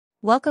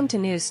Welcome to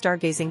News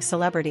Stargazing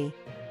Celebrity.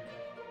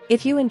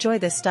 If you enjoy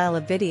this style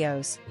of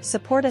videos,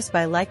 support us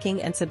by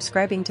liking and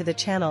subscribing to the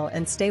channel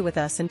and stay with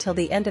us until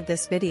the end of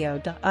this video.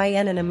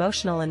 In an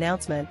emotional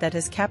announcement that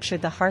has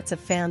captured the hearts of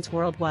fans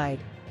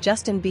worldwide,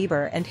 Justin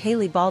Bieber and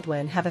Hailey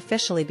Baldwin have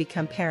officially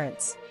become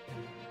parents.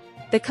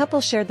 The couple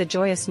shared the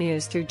joyous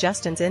news through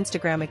Justin's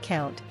Instagram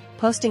account,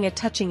 posting a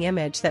touching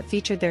image that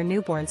featured their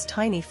newborn's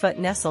tiny foot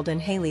nestled in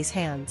Hailey's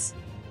hands.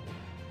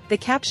 The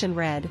caption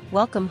read,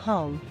 "Welcome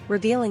home,"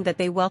 revealing that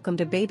they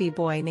welcomed a baby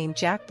boy named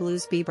Jack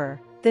Blues Bieber.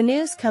 The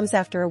news comes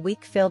after a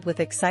week filled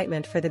with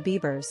excitement for the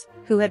Biebers,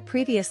 who had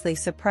previously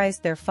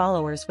surprised their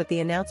followers with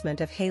the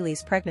announcement of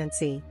Hailey's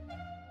pregnancy.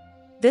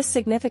 This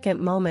significant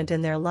moment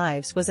in their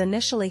lives was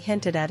initially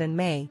hinted at in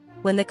May,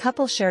 when the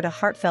couple shared a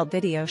heartfelt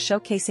video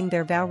showcasing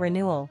their vow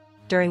renewal,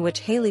 during which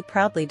Hailey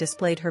proudly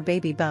displayed her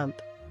baby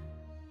bump.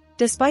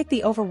 Despite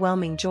the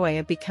overwhelming joy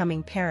of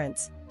becoming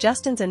parents,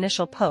 Justin's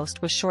initial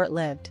post was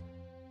short-lived.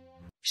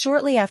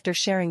 Shortly after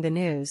sharing the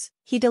news,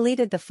 he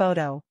deleted the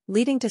photo,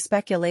 leading to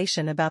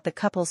speculation about the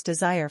couple's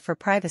desire for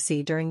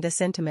privacy during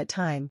this intimate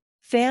time.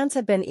 Fans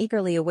have been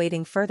eagerly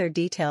awaiting further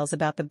details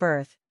about the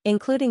birth,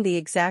 including the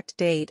exact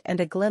date and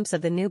a glimpse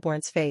of the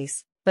newborn's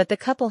face, but the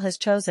couple has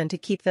chosen to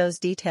keep those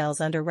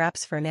details under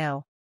wraps for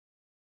now.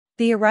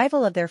 The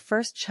arrival of their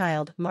first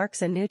child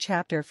marks a new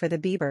chapter for the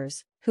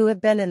Biebers, who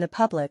have been in the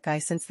public eye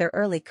since their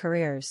early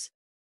careers.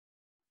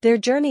 Their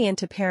journey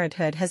into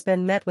parenthood has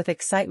been met with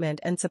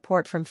excitement and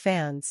support from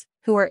fans,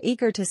 who are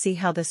eager to see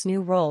how this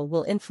new role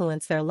will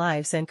influence their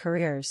lives and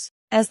careers.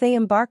 As they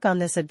embark on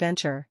this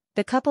adventure,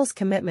 the couple's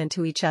commitment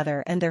to each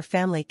other and their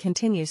family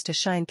continues to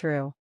shine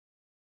through.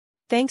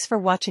 Thanks for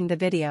watching the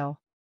video.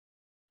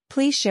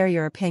 Please share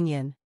your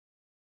opinion.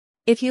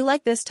 If you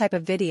like this type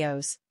of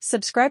videos,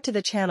 subscribe to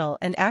the channel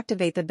and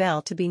activate the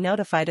bell to be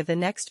notified of the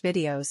next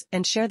videos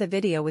and share the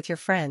video with your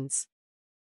friends.